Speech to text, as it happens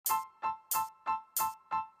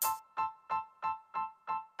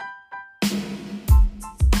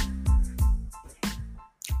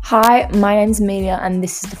Hi, my name's Amelia and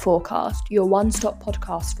this is the Forecast, your one-stop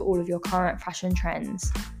podcast for all of your current fashion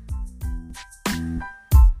trends.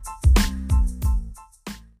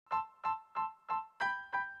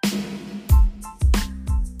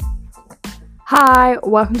 Hi,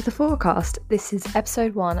 welcome to the Forecast. This is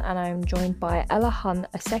episode 1 and I am joined by Ella Hunt,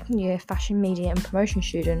 a second-year fashion media and promotion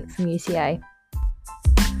student from UCA.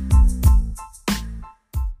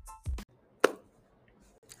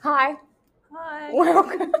 Hi. Hi.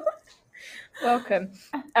 Welcome. Welcome.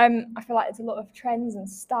 I feel like there's a lot of trends and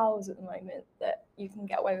styles at the moment that you can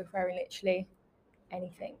get away with wearing literally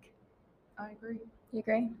anything. I agree. You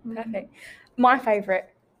agree? Mm-hmm. Perfect. My favourite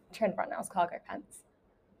trend right now is cargo pants.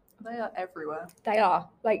 They are everywhere. They are.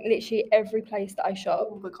 Like literally every place that I shop.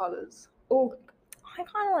 All the colours. I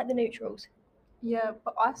kind of like the neutrals. Yeah,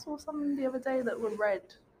 but I saw some the other day that were red.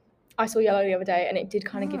 I saw yellow the other day and it did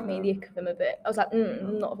kind of give me the ick of them a bit. I was like,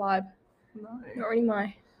 not a vibe. No. Not really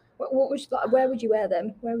my... What would you like? Where would you wear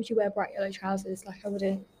them? Where would you wear bright yellow trousers? Like I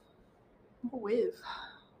wouldn't... What with?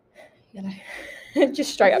 Yellow.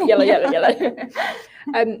 Just straight up yellow.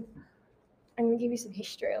 I'm going to give you some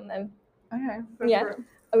history on them. Okay. Yeah.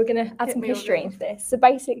 We're going to add some history into this. So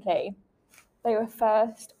basically, they were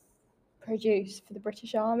first produced for the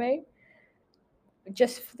British Army,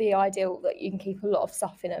 just for the ideal that you can keep a lot of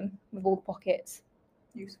stuff in them with all the pockets.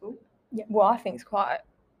 Useful. Yeah. Well, I think it's quite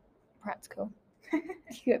practical.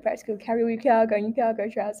 If you get practical, carry all your cargo and your cargo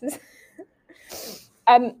trousers.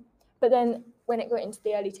 But then when it got into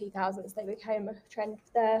the early 2000s, they became a trend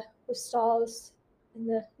there with stars in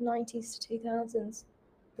the 90s to 2000s,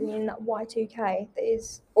 bringing in that Y2K that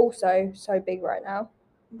is also so big right now.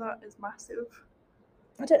 That is massive.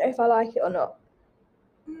 I don't know if I like it or not.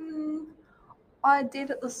 I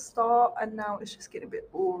did at the start and now it's just getting a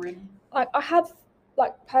bit boring. I have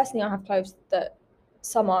personally I have clothes that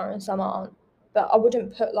some are and some aren't, but I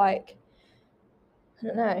wouldn't put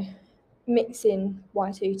mixing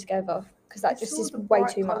Y2 together because that just is way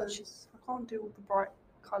too much. I can't do all the bright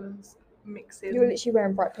colours mixing. You're literally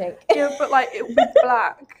wearing bright pink. Yeah, but it would be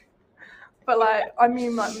black. But I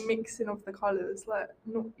mean mixing of the colours,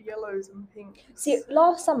 not yellows and pinks. See,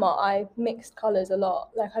 last summer I mixed colours a lot.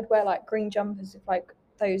 I'd wear green jumpers with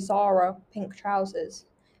those Zara pink trousers.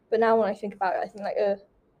 But now when I think about it, I think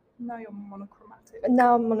now you're monochromatic.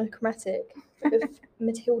 Now I'm monochromatic with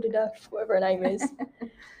Matilda Duff, whatever her name is.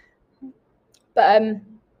 But I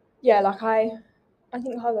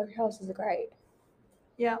think cargo trousers are great.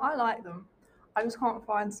 Yeah, I like them. I just can't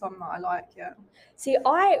find some that I like yet. See,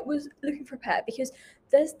 I was looking for a pair because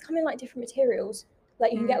there's coming different materials.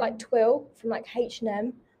 You can get twill from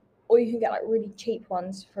H&M, or you can get really cheap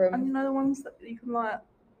ones from. And you know the ones that you can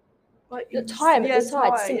the tie them at the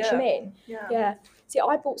side, cinch them in. Yeah. See,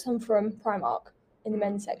 I bought some from Primark in the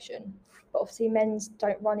men's section, but obviously men's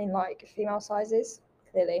don't run in female sizes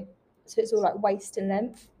clearly, so it's all waist and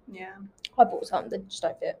length. Yeah. I bought some that just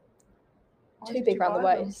don't fit. Too big around the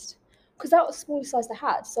waist. Because that was the smallest size they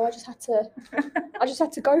had, so I just had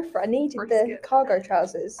to go for it. I needed the cargo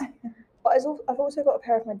trousers. But I've also got a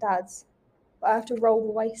pair of my dad's, but I have to roll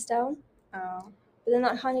the waist down. Oh. But then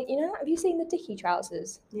have you seen the Dickie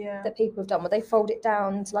trousers? Yeah. That people have done, where they fold it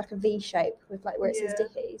down to a V shape with where it says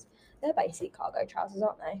Dickies. They're basically cargo trousers,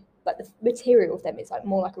 aren't they? The material of them is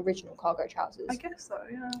more original cargo trousers. I guess so,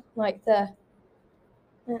 yeah. I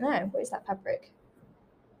don't know, what is that fabric?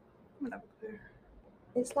 I don't know.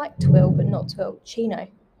 It's twill, but not twill. Chino.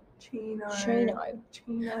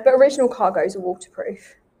 But original cargos are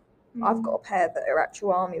waterproof. I've got a pair that are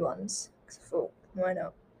actual army ones. Because I thought, why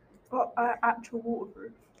not? What, actual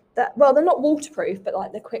waterproof? They're not waterproof, but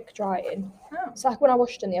they're quick drying. Oh. So when I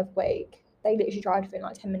washed them the other week, they literally dried within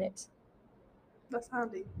 10 minutes. That's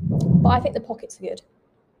handy. But I think the pockets are good.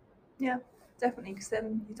 Yeah, definitely, because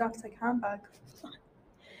then you don't have to take a handbag.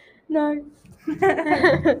 No.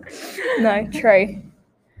 No, true.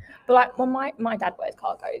 But when my dad wears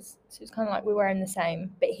cargos, so it's kind of we're wearing the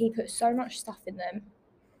same, but he puts so much stuff in them.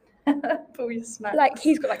 For your snacks.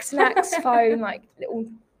 He's got snacks, foam, little,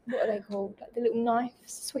 what are they called? The little knives,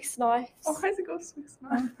 Swiss knives. Oh, why's it got a Swiss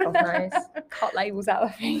knife? God knows. Cut labels out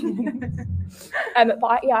of things. I think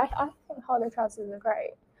cargo trousers are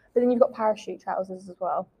great. But then you've got parachute trousers as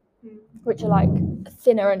well, which are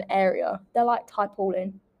thinner and airier. They're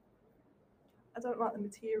tarpaulin. I don't like the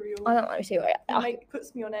material. I don't like the material. It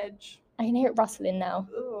puts me on edge. I can hear it rustling now.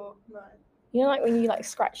 Oh, no. You know when you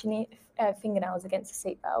scratching the fingernails against a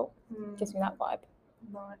seatbelt? Gives me that vibe.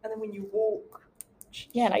 No. And then when you walk.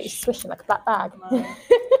 Yeah, you're swishing like a black bag. No.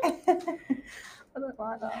 I don't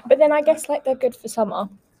like that. But then I guess they're good for summer.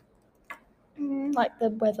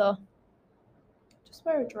 The weather. Just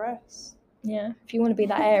wear a dress. Yeah, if you want to be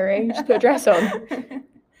that airy, just put a dress on.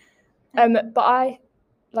 But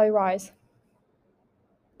low rise.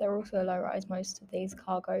 They're also low rise, most of these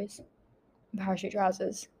cargos and parachute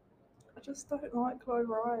trousers. I just don't like low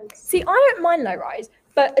rise. See, I don't mind low rise,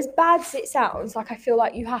 but as bad as it sounds, like I feel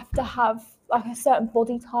like you have to have like a certain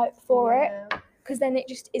body type for it, because then it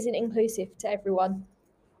just isn't inclusive to everyone.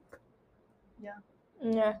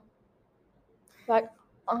 Yeah. Like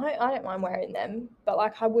I don't mind wearing them, but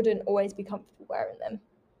like I wouldn't always be comfortable wearing them.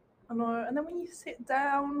 I know, and then when you sit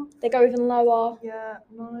down, they go even lower. Yeah,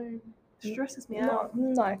 no, stresses me out.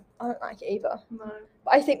 No, I don't like it either. No.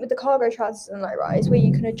 But I think with the cargo trousers and low rise, where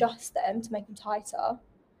you can adjust them to make them tighter.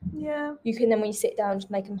 Yeah. You can then, when you sit down, just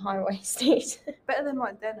make them high waisted. Better than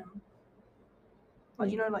like denim. Like,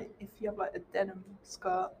 you know, like if you have like a denim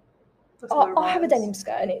skirt. I have a denim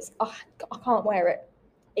skirt and I can't wear it.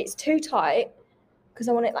 It's too tight because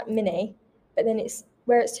I want it like mini, but then it's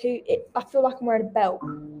where it's too. I feel like I'm wearing a belt.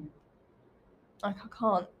 Like I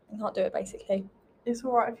can't do it basically. It's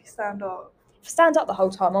alright if you stand up. If I stand up the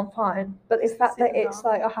whole time, I'm fine. But the fact that it's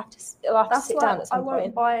like I'll have to sit down at some point. I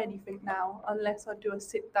won't buy anything now unless I do a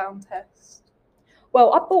sit down test.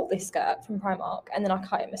 Well, I bought this skirt from Primark and then I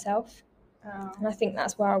cut it myself. Oh. And I think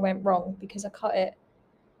that's where I went wrong because I cut it.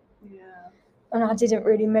 Yeah. And I didn't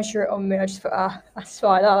really measure it on me. I just thought, that's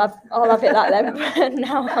fine. I'll have it that length. And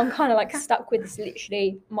now I'm kind of like stuck with this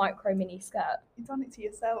literally micro mini skirt. You've done it to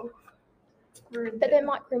yourself. But then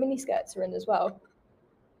micro mini skirts are in as well.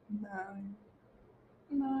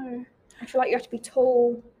 No. I feel like you have to be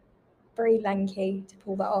tall, very lanky to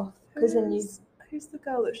pull that off. Because then Who's the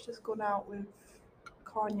girl that's just gone out with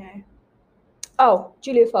Kanye? Oh,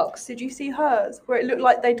 Julia Fox. Did you see hers? Where it looked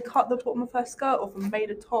like they'd cut the bottom of her skirt off and made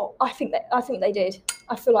a top. I think they did.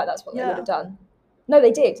 I feel like that's what they would have done. No,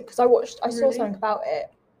 they did because I saw something about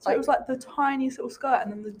it. So it was like the tiniest little skirt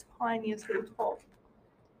and then the tiniest little top.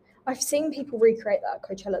 I've seen people recreate that at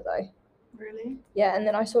Coachella though. Really? Yeah, and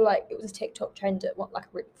then I saw like it was a TikTok trend at like a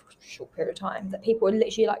really short period of time that people were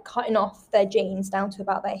literally like cutting off their jeans down to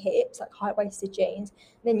about their hips, like high-waisted jeans,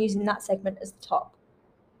 and then using that segment as the top.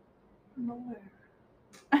 No.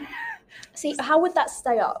 See, how would that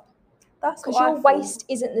stay up? That's because your waist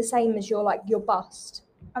isn't the same as your bust.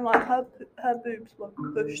 And like her boobs were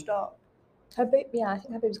pushed up. I think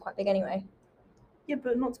her boobs are quite big anyway. Yeah,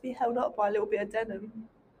 but not to be held up by a little bit of denim.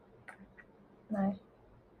 No.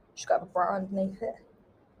 She's got a bra underneath it.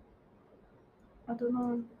 I don't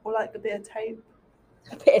know. Or like a bit of tape.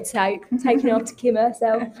 A bit of tape. Taking it off to Kim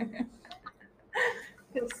herself.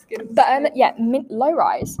 But low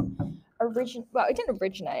rise. Well, it didn't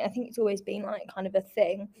originate. I think it's always been like kind of a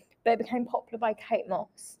thing. But it became popular by Kate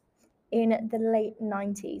Moss in the late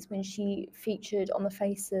 90s when she featured on the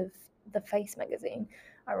face of the Face magazine,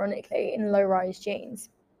 ironically, in low rise jeans.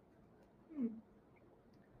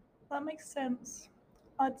 That makes sense.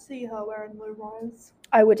 I'd see her wearing low rise.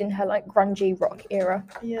 I would in her like grungy rock era.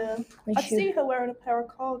 Yeah. I'd see her wearing a pair of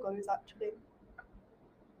cargos actually.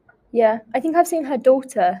 Yeah. I think I've seen her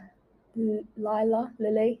daughter,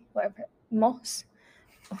 Lily, whatever, Moss.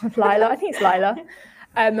 Lila, I think it's Lila,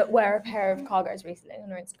 wear a pair of cargos recently on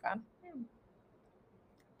her Instagram.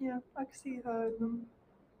 Yeah, I can see her in them.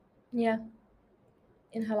 Yeah.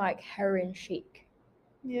 In her like heroin chic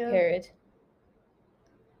period.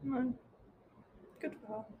 No. Good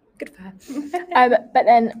for her. But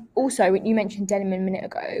then also, you mentioned denim a minute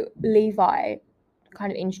ago, Levi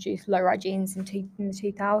kind of introduced low-rise jeans in the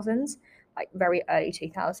 2000s, like very early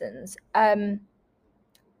 2000s.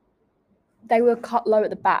 They were cut low at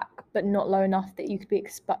the back, but not low enough that you could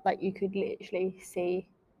you could literally see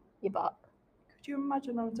your butt. Could you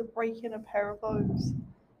imagine having to break in a pair of those?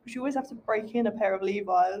 Because you always have to break in a pair of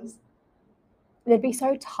Levi's. They'd be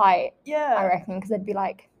so tight. Yeah. I reckon, because they'd be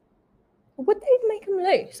like, would they make them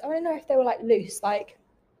loose? I don't know if they were like loose, like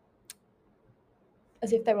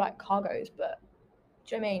as if they were like cargos, but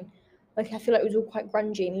do you know what I mean? Like I feel like it was all quite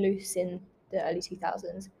grungy and loose in the early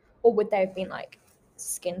 2000s. Or would they have been like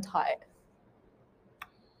skin tight?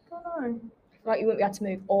 I don't know. Like you wouldn't be able to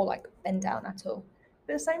move or like bend down at all.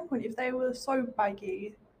 But at the same point, if they were so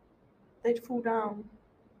baggy, they'd fall down.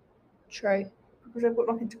 True. Because they've got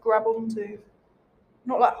nothing to grab onto.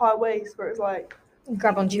 Not like high waist where it's like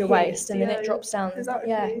grab onto your waist and then it drops down. Exactly.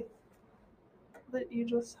 Yeah. That you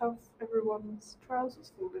just have everyone's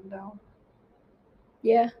trousers falling down.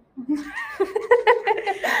 Yeah.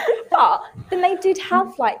 But then they did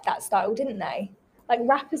have like that style, didn't they? Like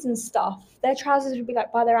rappers and stuff, their trousers would be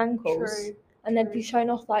like by their ankles. True. And they'd be showing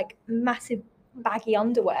off like massive baggy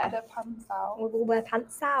underwear. With their pants out. With all their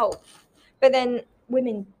pants out. But then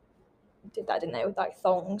women did that, didn't they? With like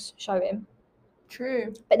thongs showing.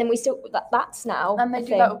 True. But then we still that's now. And they a do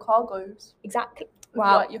thing. that with cargos. Exactly. With,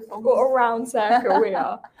 Wow. like, your thongs. What a round circle we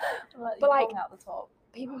are. But But, like, thong out the top.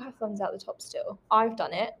 People have thumbs out the top still. I've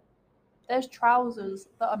done it. There's trousers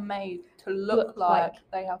that are made to look like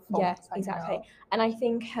they have thongs. Yeah, exactly. And I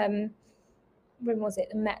think when was it?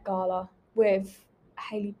 The Met Gala with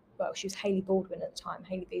Hailey. Well, she was Hailey Baldwin at the time.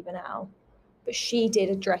 Hailey Bieber now, but she did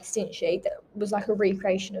a dress, didn't she? That was like a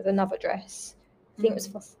recreation of another dress. I think it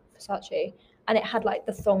was Versace, and it had like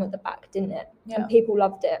the thong at the back, didn't it? Yeah. And people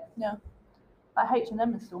loved it. Yeah. Like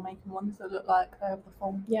H&M is still making ones that look like they have the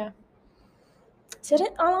thong. Yeah. So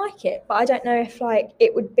I like it, but I don't know if like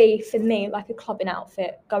it would be for me like a clubbing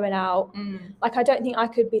outfit going out. Like I don't think I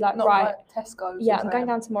could be like not right. Like Tesco's. Yeah, I'm going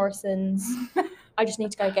down to Morrison's. I just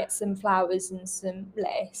need to go get some flowers and some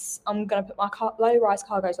lace. I'm gonna put my low-rise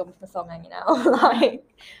cargos on with the thong hanging out. Like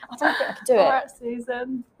I don't think I could do it. All right,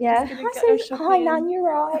 Susan. Yeah. Hi, Nan. You're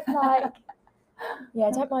right. Like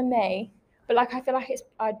yeah, don't mind me. But like I feel like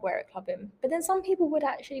I'd wear it clubbing. But then some people would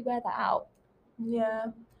actually wear that out. Yeah.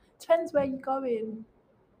 Depends where you're going,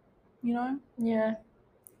 you know? Yeah.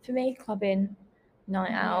 For me, clubbing,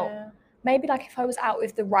 night out. Maybe like if I was out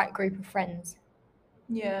with the right group of friends.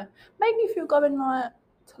 Yeah. Maybe if you're going like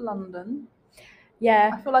to London.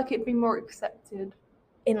 Yeah. I feel like it'd be more accepted.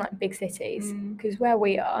 In like big cities. Because where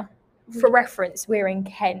we are, for reference, we're in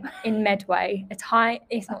Kent, in Medway.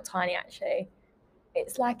 It's not tiny actually.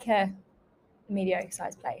 It's like a mediocre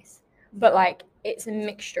sized place. But like it's a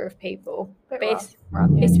mixture of people. But it's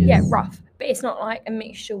rough. But it's not like a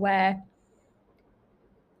mixture where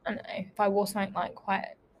I don't know, if I wore something like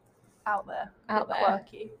quite out there,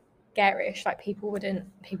 quirky, garish, like people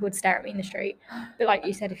would stare at me in the street. But like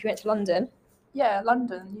you said, if you went to London,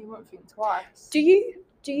 London, you wouldn't think twice.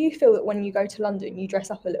 Do you feel that when you go to London, you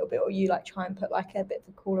dress up a little bit, or you like try and put like a bit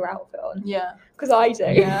of a cooler outfit on? Yeah, because I do.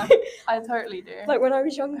 Yeah, I totally do. Like when I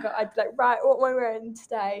was younger, I'd be like, right, what am I wearing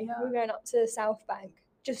today? Yeah. We're going up to South Bank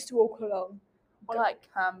just to walk along. Or like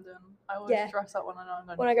Camden. I always dress up when I know I'm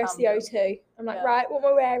going when I go to the O2. I'm like, right, what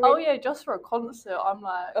am I wearing? Oh yeah, just for a concert. I'm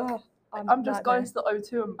like, I'm just going to the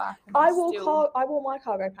O2 and back. And I wore my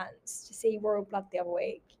cargo pants to see Royal Blood the other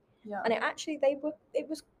week. Yeah. And it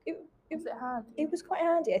was handy? It was quite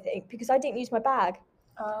handy, I think, because I didn't use my bag.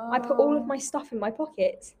 I put all of my stuff in my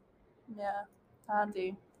pockets. Yeah,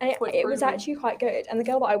 handy. And it was actually quite good. And the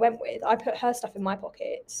girl that I went with, I put her stuff in my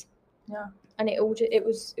pockets. Yeah. And it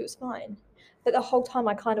was fine. But the whole time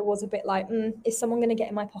I kind of was a bit like, is someone going to get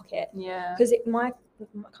in my pocket? Yeah. Because my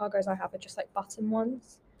cargos I have are just like button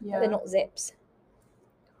ones. Yeah. They're not zips.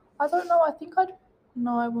 I don't know. I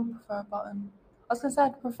wouldn't prefer a button. I was going to say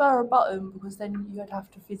I'd prefer a button because then you'd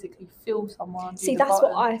have to physically feel someone. See, that's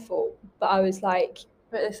what I thought. But I was like...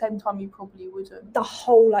 But at the same time, you probably wouldn't. The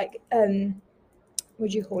whole, like,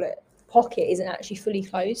 what do you call it? Pocket isn't actually fully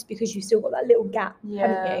closed because you've still got that little gap,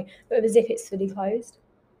 haven't you? But with a zip, it's fully closed.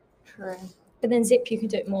 True. But then zip, you can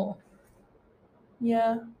do it more.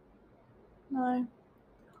 Yeah. No.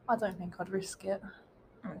 I don't think I'd risk it.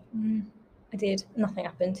 I did. Nothing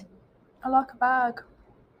happened. I like a bag.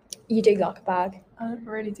 You do like a bag. I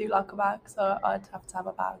really do like a bag, so I'd have to have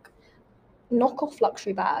a bag. Knock off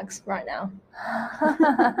luxury bags right now.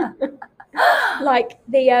 Like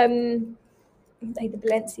the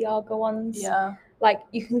Balenciaga ones. Yeah. Like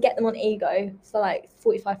you can get them on Ego for like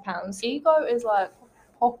 £45. Ego is like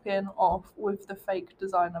popping off with the fake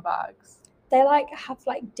designer bags. They like have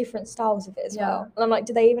like different styles of it as well. And I'm like,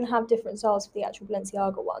 do they even have different styles for the actual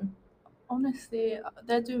Balenciaga one? Honestly,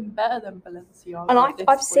 they're doing better than Balenciaga. And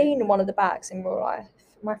I've seen one of the bags in real life.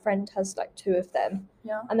 My friend has like 2 of them.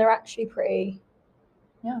 Yeah. And they're actually pretty.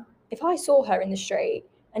 Yeah. If I saw her in the street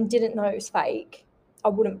and didn't know it was fake, I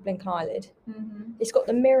wouldn't blink an eyelid. Mm-hmm. It's got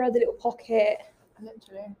the mirror, the little pocket.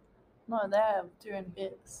 Literally. No, they're doing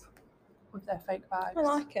bits with their fake bags. I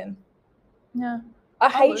like them. Yeah.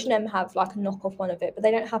 H&M have like a knockoff one of it, but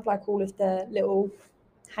they don't have like all of the little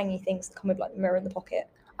hangy things that come with like the mirror in the pocket.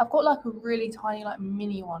 I've got like a really tiny like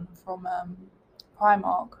mini one from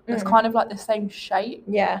Primark. It's kind of like the same shape.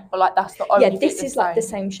 Yeah. But like that's the only bit this is like the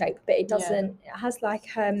same shape, but it doesn't. Yeah. It has like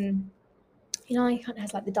you know, it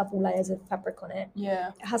has like the double layers of fabric on it.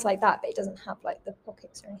 Yeah. It has like that, but it doesn't have like the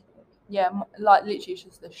pockets or anything. Yeah, like literally it's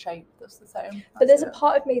just the shape that's the same. But there's a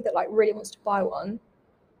part of me that like really wants to buy one.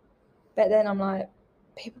 But then I'm like,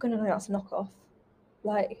 people are gonna know that's a knockoff.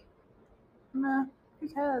 Like, nah, who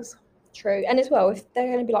cares? True. And as well, if they're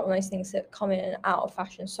going to be like one of those things that come in and out of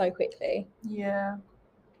fashion so quickly. Yeah.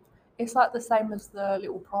 It's like the same as the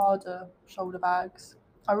little Prada shoulder bags.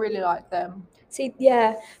 I really like them. See,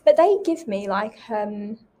 yeah. But they give me like,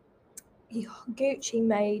 Gucci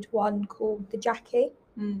made one called the Jackie.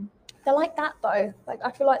 They're like that though. Like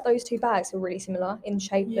I feel like those two bags are really similar in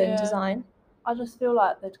shape and design. I just feel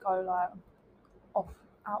like they'd go like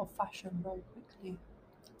out of fashion very quickly.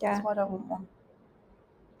 Yeah. That's why I don't want one.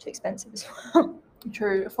 Too expensive as well.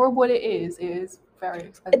 True. For what it is very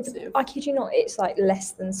expensive. I kid you not, it's like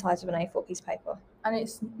less than the size of an A4 piece of paper. And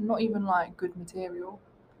it's not even like good material.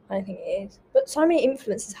 I don't think it is. But so many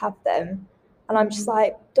influencers have them. And I'm just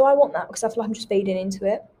like, do I want that? Because I feel like I'm just feeding into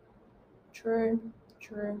it. True.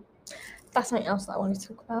 That's something else that I wanted to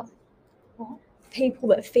talk about. What? People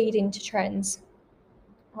that feed into trends.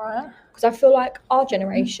 Right. Because I feel like our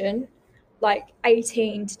generation, like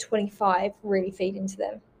 18 to 25, really feed into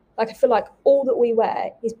them. Like I feel like all that we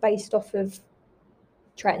wear is based off of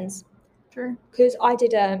trends. True. Because I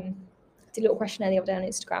did a little questionnaire the other day on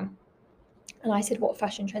Instagram. And I said, what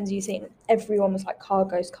fashion trends are you seeing? Everyone was like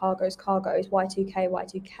cargos,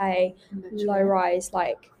 Y2K, low rise.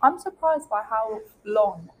 Like, I'm surprised by how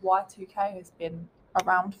long Y2K has been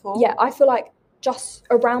around for. Yeah, I feel like just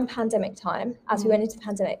around pandemic time, as we went into the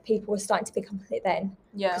pandemic, people were starting to become it then.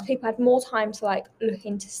 Yeah. Because people had more time to like look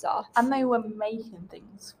into stuff. And they were making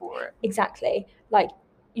things for it. Exactly. Like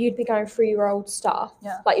you'd be going through your old stuff.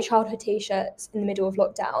 Yeah. Like your childhood t-shirts in the middle of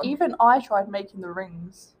lockdown. Even I tried making the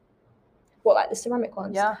rings. What, like the ceramic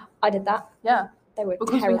ones? Yeah. I did that. Yeah. They were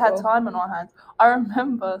because terrible. we had time on our hands. I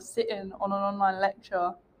remember sitting on an online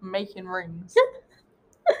lecture making rings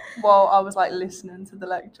while I was like listening to the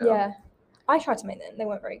lecture. Yeah. I tried to make them. They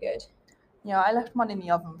weren't very good. Yeah, I left mine in the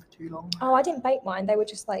oven for too long. Oh, I didn't bake mine. They were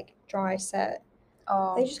just like dry set.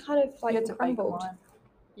 Oh. They just kind of You had like to bake crumbled. mine.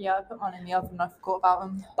 Yeah, I put mine in the oven and I forgot about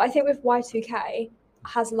them. But I think with Y2K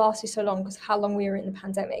has lasted so long because how long we were in the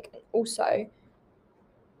pandemic, and also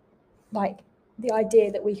like the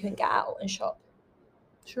idea that we couldn't get out and shop.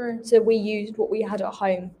 True. So we used what we had at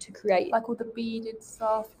home to create. Like all the beaded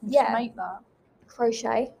stuff. Yeah. Just make that.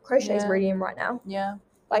 Crochet. Crochet is really in right now. Yeah.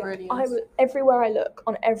 Like really everywhere I look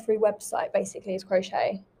on every website basically is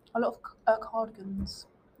crochet. A lot of cardigans.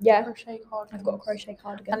 Yeah. Crochet cardigans. I've got a crochet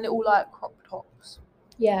cardigan. And little like crop tops.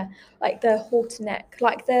 Yeah. Like the halter neck.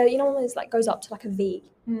 Like the, you know, one that's like goes up to like a V.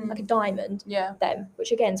 Like a diamond. Yeah. Them.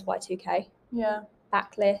 Which again is Y2K. Yeah.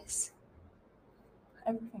 Backless.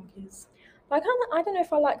 Everything is. I don't know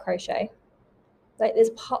if I like crochet. Like there's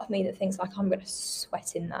a part of me that thinks like I'm gonna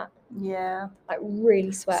sweat in that. Yeah. Like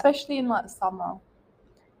really sweat. Especially in like summer.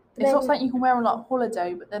 It's not something you can wear on like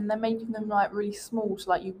holiday, but then they're making them like really small, so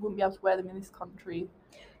like you wouldn't be able to wear them in this country.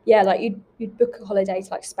 Yeah, like you'd book a holiday to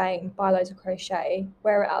like Spain, buy loads of crochet,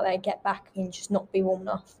 wear it out there, get back and just not be warm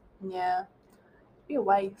enough. Yeah. It'd be a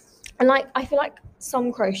waste. And like I feel like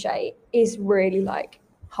some crochet is really like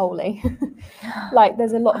holy. Like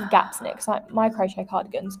there's a lot of gaps in it because like my crochet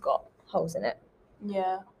cardigan's got holes in it.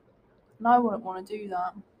 Yeah. And I wouldn't want to do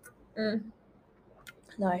that.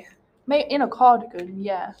 No. Maybe in a cardigan,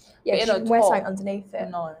 yeah. Yeah, but you in a wear top, something underneath it.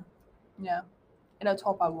 No. Yeah. In a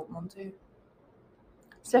top I wouldn't want to.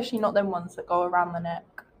 Especially not them ones that go around the neck.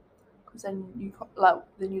 Because then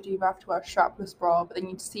you'd either have to wear a strapless bra, but then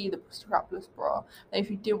you'd see the strapless bra. And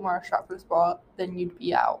if you didn't wear a strapless bra, then you'd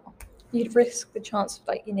be out. You'd risk the chance of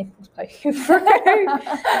like your nipples poking through.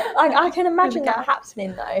 I can imagine that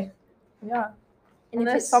happening though. Yeah. And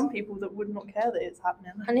there's some people that would not care that it's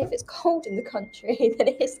happening. And if it's cold in the country,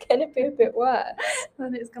 then it's going to be a bit worse.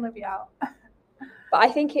 Then it's going to be out. But I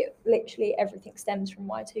think it literally everything stems from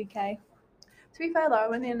Y2K. To be fair though, I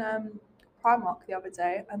went in Primark the other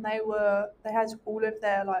day and they had all of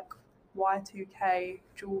their like Y2K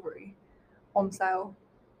jewellery on sale.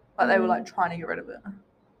 Like they were like trying to get rid of it.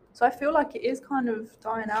 So I feel like it is kind of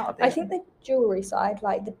dying out a bit. I think the jewellery side,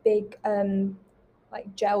 like the big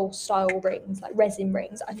like gel style rings, like resin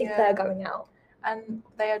rings, I think they're going out. And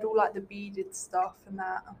they had all like the beaded stuff and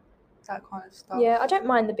that kind of stuff. Yeah, I don't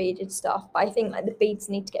mind the beaded stuff, but I think like the beads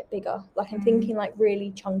need to get bigger. Like I'm thinking like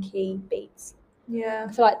really chunky beads. Yeah.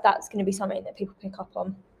 I feel like that's going to be something that people pick up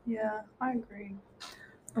on. Yeah, I agree.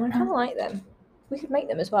 And I kind of like them. We could make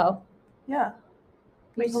them as well. Yeah.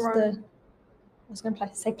 Make I was going to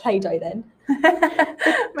say Play-Doh then.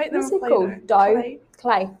 Make them What's it called? Dough?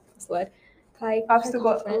 Clay. That's the word. Clay. I've still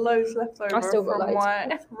got loads left over. I've still got from loads.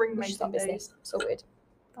 my ring making days. Sorted.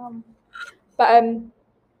 Done. But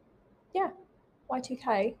yeah,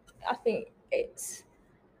 Y2K. I think it's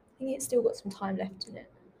still got some time left in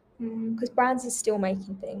it because brands are still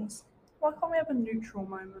making things. Why can't we have a neutral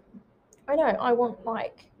moment? I know. I want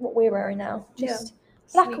like what we're wearing now. Just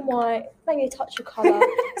black Sleek. and white, maybe a touch of colour,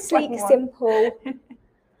 sleek, simple. Yeah.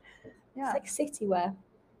 It's like city wear.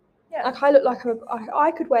 Yeah. Like I look like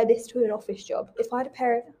I could wear this to an office job. If I had a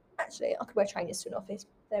pair of, actually, I could wear trainers to an office.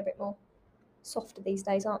 They're a bit more softer these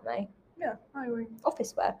days, aren't they? Yeah, I agree.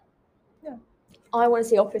 Office wear. Yeah. I want to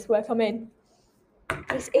see office wear come in.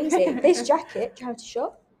 It's easy. This jacket, charity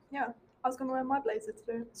shop. Yeah. I was going to wear my blazer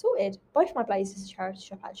today. Sorted. Both my blazers are charity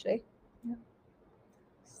shop, actually. Yeah.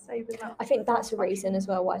 Saving that. I think that's a reason as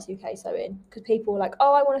well why Y2K so in. Because people are like,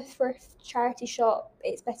 oh, I want a thrift charity shop.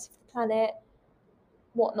 It's better for the planet.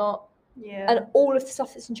 Whatnot. Yeah. And all of the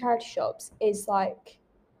stuff that's in charity shops is like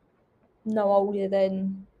no older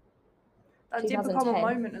than That did become a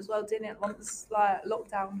moment as well, didn't it? Once like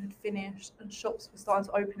lockdown had finished and shops were starting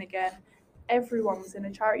to open again, everyone was in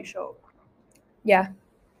a charity shop. Yeah.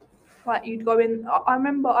 Like you'd go in. I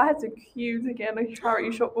remember I had to queue to get in a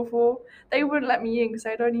charity shop before. They wouldn't let me in because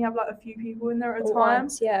they'd only have like a few people in there at a time.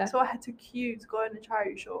 Once, yeah. So I had to queue to go in a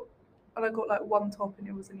charity shop, and I got like one top, and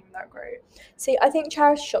it wasn't even that great. See, I think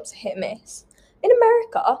charity shops are hit and miss. In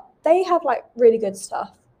America, they have like really good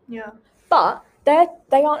stuff. Yeah. But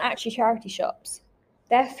they aren't actually charity shops.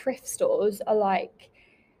 Their thrift stores are like,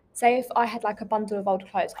 say if I had like a bundle of old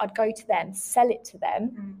clothes, I'd go to them, sell it to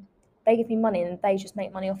them. They give me money and they just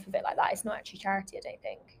make money off of it like that. It's not actually charity, I don't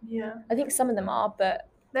think. Yeah. I think some of them are, but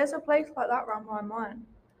there's a place like that around by mine.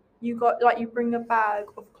 You got like you bring a bag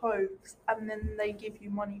of clothes and then they give you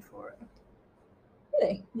money for it.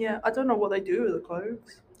 Really? Yeah. I don't know what they do with the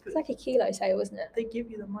clothes. It's like a kilo sale, isn't it? They give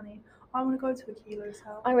you the money. I want to go to a kilo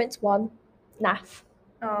sale. I went to one. Naff.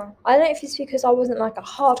 Oh. I don't know if it's because I wasn't like a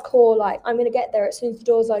hardcore, like I'm going to get there as soon as the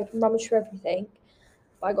doors open, rummage through everything.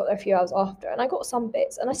 But I got there a few hours after and I got some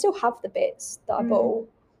bits and I still have the bits that I bought,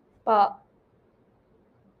 but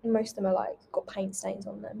most of them are like got paint stains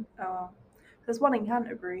on them. Oh. There's one in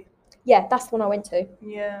Canterbury. Yeah, that's the one I went to.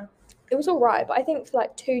 Yeah. It was all right, but I think for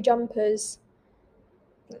like 2 jumpers,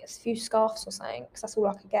 I think it's a few scarves or something, because that's all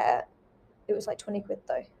I could get. It was like 20 quid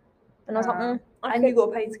though. And I was like, and you got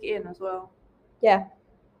to pay to get in as well. Yeah.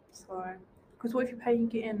 So, because what if you pay and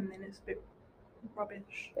get in and then it's a bit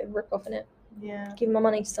rubbish? Bit of rip off in it. Yeah. Give my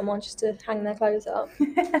money to someone just to hang their clothes up.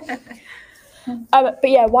 But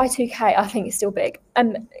yeah, Y2K I think is still big.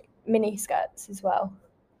 Mini skirts as well.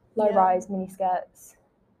 Low rise mini skirts.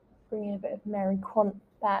 Bringing a bit of Mary Quant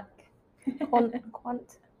back. Quant.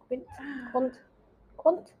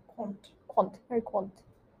 Mary Quant.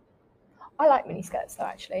 I like mini skirts though,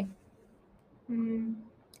 actually.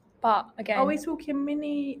 But again, are we talking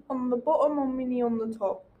mini on the bottom or mini on the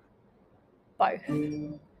top? Both.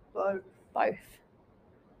 Both.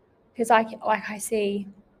 Because I see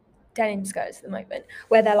denim skirts at the moment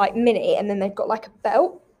where they're like mini and then they've got like a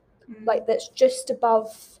belt, like that's just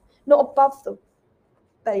above, not above the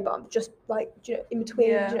belly button, but just like, do you know, in between.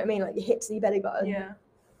 Do you know what I mean? Like your hips and your belly button. Yeah.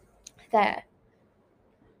 There.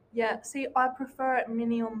 Yeah. See, I prefer it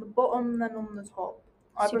mini on the bottom than on the top.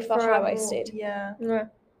 I prefer high-waisted. Yeah.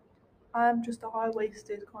 I'm just a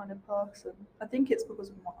high-waisted kind of person. I think it's because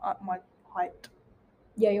of my height.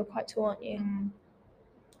 Yeah, you're quite tall, aren't you?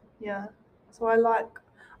 Yeah. So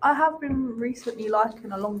I have been recently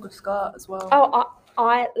liking a longer skirt as well. Oh,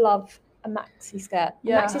 I love a maxi skirt.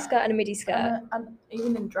 Yeah. A maxi skirt and a midi skirt. And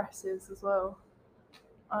even in dresses as well.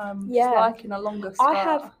 Just liking a longer skirt. I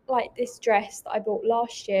have like this dress that I bought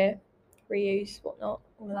last year, reuse, whatnot,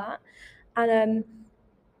 all of that. And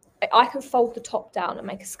I can fold the top down and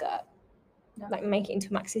make a skirt. Yeah. Like make it into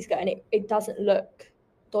a maxi skirt and it doesn't look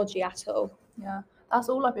dodgy at all. Yeah. That's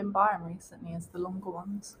all I've been buying recently is the longer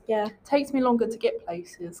ones. Yeah. It takes me longer to get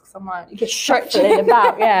places because I'm like... You're stretching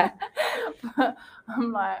about, yeah. But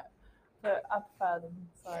I'm like, but I prefer them,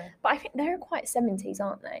 so... But I think they're quite 70s,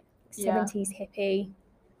 aren't they? 70s hippie.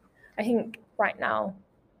 I think right now,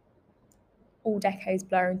 all decades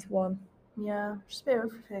blur into one. Yeah, just a bit of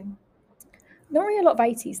everything. Not really a lot of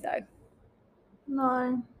 80s, though.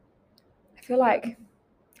 No. I feel like...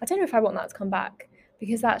 I don't know if I want that to come back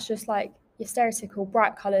because that's just like... your stereotypical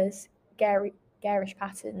bright colours, garish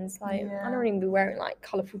patterns. Like I don't even be wearing like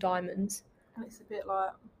colourful diamonds. And it's a bit like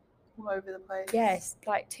all over the place. Yeah, it's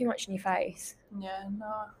like too much in your face. Yeah,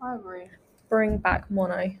 no, I agree. Bring back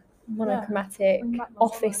monochromatic,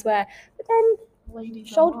 office wear. But then ladies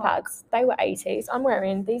shoulder pads, they were 80s. I'm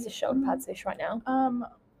wearing these are shoulder pads-ish right now.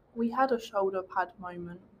 We had a shoulder pad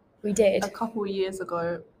moment. We did. A couple of years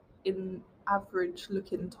ago in average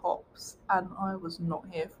looking tops and I was not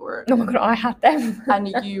here for it. Oh my god, I had them. And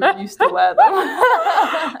you used to wear them.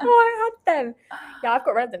 I had them. Yeah, I've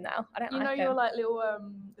got rid of them now. I don't like them. You know your like little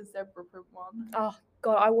zebra print one? Oh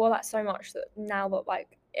god, I wore that so much that now that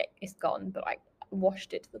like it's gone, but like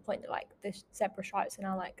washed it to the point that like the zebra stripes are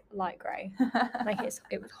now like light grey. Like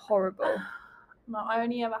it was horrible. No, I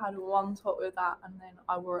only ever had one top with that and then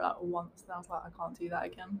I wore it like once and I was like, I can't do that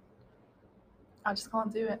again. I just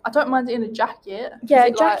can't do it. I don't mind it in a jacket. Yeah,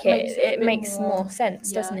 It, like, jacket, it bit makes more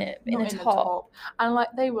sense, doesn't it? In not a top. And like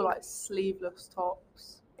they were like sleeveless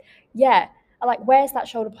tops. Yeah. Like, where's that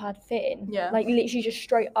shoulder pad fitting? Yeah. Like, literally just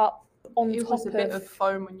straight up on It top was a bit of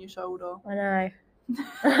foam on your shoulder. I know.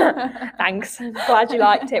 Thanks. I'm glad you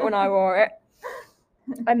liked it when I wore it.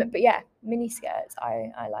 But yeah, mini skirts,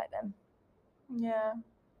 I like them. Yeah.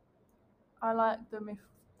 I like them if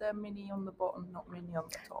they're mini on the bottom, not mini on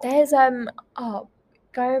the top. There's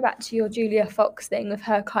going back to your Julia Fox thing with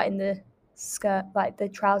her cutting the skirt, like the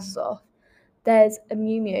trousers off. There's a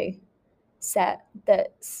Miu set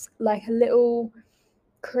that's like a little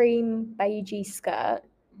cream beigey skirt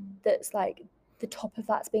that's like the top of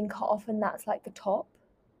that's been cut off and that's like the top.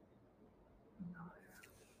 No.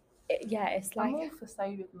 It's like I'm all for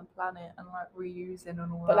saving the planet and like reusing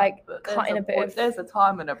and all but that. Like but cutting a bit of there's a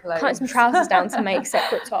time and a place. Cutting some trousers down to make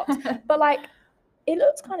separate tops. But like it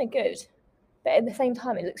looks kind of good. But at the same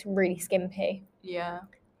time it looks really skimpy. Yeah.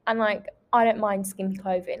 And like I don't mind skimpy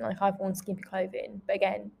clothing. Like I've worn skimpy clothing. But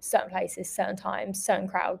again, certain places, certain times, certain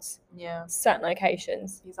crowds. Yeah. Certain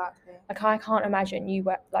locations. Exactly. Like I can't imagine you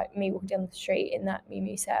were like me walking down the street in that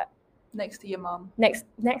Miu set. Next to your mum. Next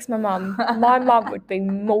my mum. My mum would be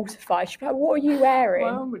mortified. She'd be like, "What are you wearing?"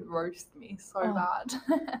 My mum would roast me so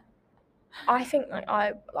bad. I think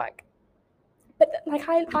like but like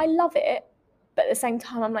I love it, but at the same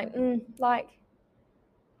time I'm like, like.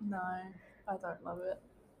 No, I don't love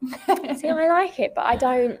it. See, I like it, but I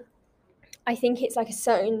don't. I think it's like a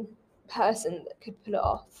certain person that could pull it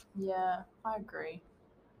off. Yeah, I agree.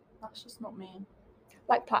 That's just not me.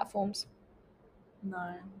 Like platforms.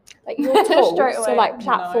 No. Like you're tall, Straight away, so like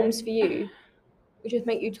platforms for you would just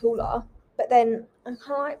make you taller. But then I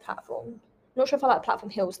kind of like platform. Not sure if I like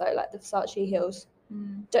platform heels though, like the Versace heels.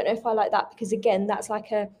 Don't know if I like that because again, that's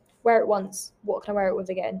like a wear it once. What can I wear it with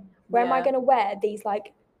again? Where am I going to wear these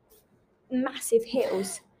like massive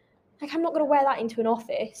heels? Like I'm not going to wear that into an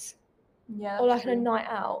office. Yeah. Or like on a night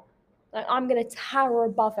out. Like I'm going to tower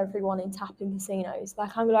above everyone in tapping casinos.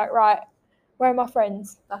 Like I'm like, right, where are my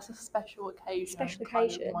friends? That's a special occasion. Special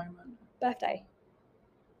occasion. Kind of moment. Birthday.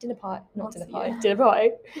 Dinner party. Not Once dinner a party. year. Dinner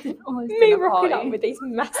party. Almost Me dinner rocking party. up with these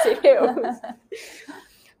massive heels.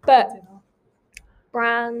 But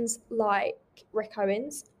brands like Rick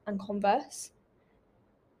Owens and Converse.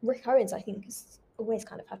 Rick Owens, I think, has always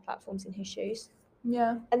kind of had platforms in his shoes.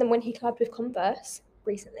 Yeah. And then when he collabed with Converse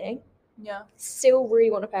recently, still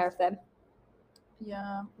really want a pair of them.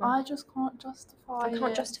 Yeah. I just can't justify I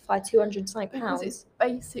can't justify £200 because it's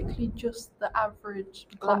basically just the average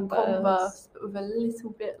black Converse, but with a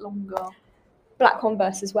little bit longer. Black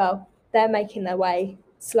Converse as well. They're making their way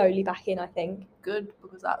slowly back in, I think. Good,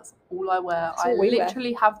 because that's all I wear. I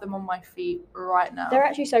literally have them on my feet right now. They're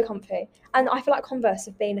actually so comfy. And I feel like Converse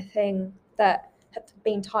have been a thing that have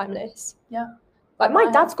been timeless. Yeah. Like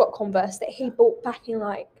my dad's got Converse that he bought back in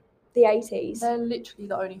like the 80s. They're literally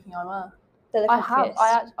the only thing I wear. They're the comfiest.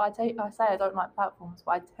 I say I don't like platforms,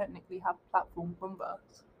 but I technically have platform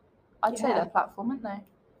Converse. I'd say they're platform, aren't they?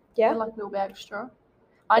 Yeah. They're like a little bit extra.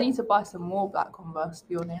 I need to buy some more black Converse, to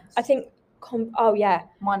be honest. I think oh yeah.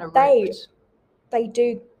 Mine are ripped. They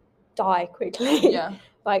do die quickly. Yeah.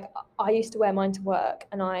 Like I used to wear mine to work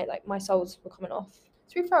and my soles were coming off.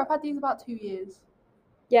 To be fair, I've had these about 2 years.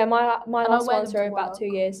 Yeah, my last ones are about 2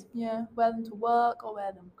 years. Yeah, wear them to work, I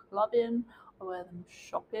wear them clubbing, I wear them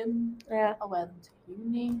shopping. Yeah. I wear them to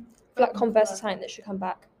uni. Black Converse is something that should come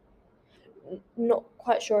back. Not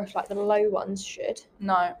quite sure if like the low ones should.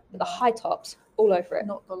 No. But the high tops, all over it.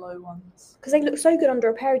 Not the low ones. Because they look so good under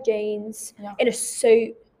a pair of jeans, in a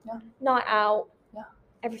suit, night out,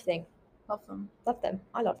 everything. Love them. Love them.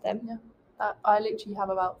 I love them. Yeah. I literally have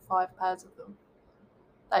about 5 pairs of them.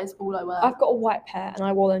 That is all I wear. I've got a white pair and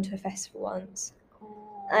I wore them to a festival once.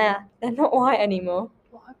 Oh. They're not white anymore.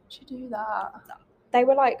 Why would you do that? They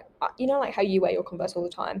were like, you know, like how you wear your Converse all the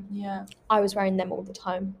time? Yeah. I was wearing them all the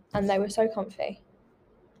time and they were so comfy.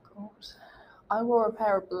 God. I wore a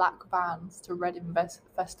pair of black Vans to Reading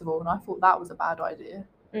Festival and I thought that was a bad idea.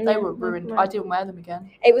 They were ruined. I didn't wear them again.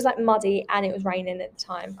 It was like muddy and it was raining at the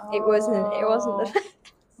time. Oh. It wasn't the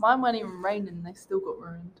best. Mine weren't even raining, they still got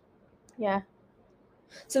ruined. Yeah.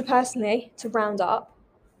 So personally, to round up,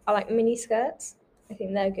 I like mini skirts. I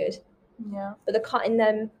think they're good. Yeah. But the cutting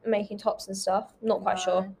them, making tops and stuff, not quite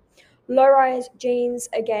sure. Low-rise jeans,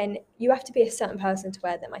 again, you have to be a certain person to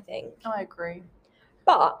wear them, I think. I agree.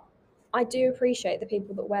 But I do appreciate the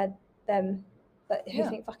people that wear them, but who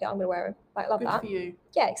think, fuck it, I'm going to wear them. Like, love that. Good for you.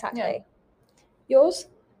 Yeah, exactly. Yeah. Yours?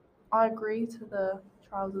 I agree to the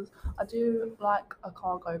trousers. I do like a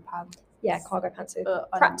cargo pants. Yeah, cargo pants are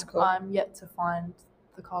practical. I'm yet to find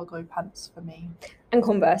the cargo pants for me. And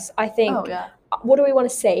Converse. I think. Oh yeah. What do we want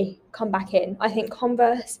to see come back in? I think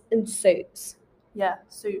Converse and suits. Yeah,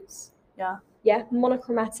 suits. Yeah. Yeah,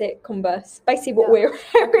 monochromatic Converse. Basically what Yeah.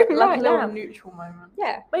 we're wearing Like right a little now. neutral moment.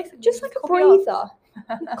 Yeah, Basically, just like a copy us.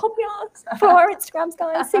 breather. Copy us for our Instagrams,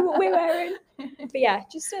 guys. See what we're wearing. But yeah,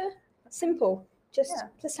 just simple. Just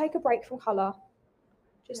take a break from colour.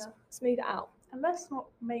 Just smooth it out. And let's not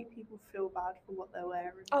make people feel bad for what they're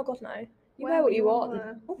wearing. Oh God, no. You wear what you want.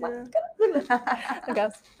 Oh my God. I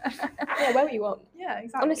guess. Yeah, wear what you want. Yeah,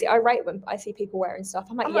 exactly. Honestly, I rate when I see people wearing stuff.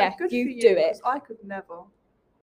 I'm like, I'm yeah, good you for do it. I could never.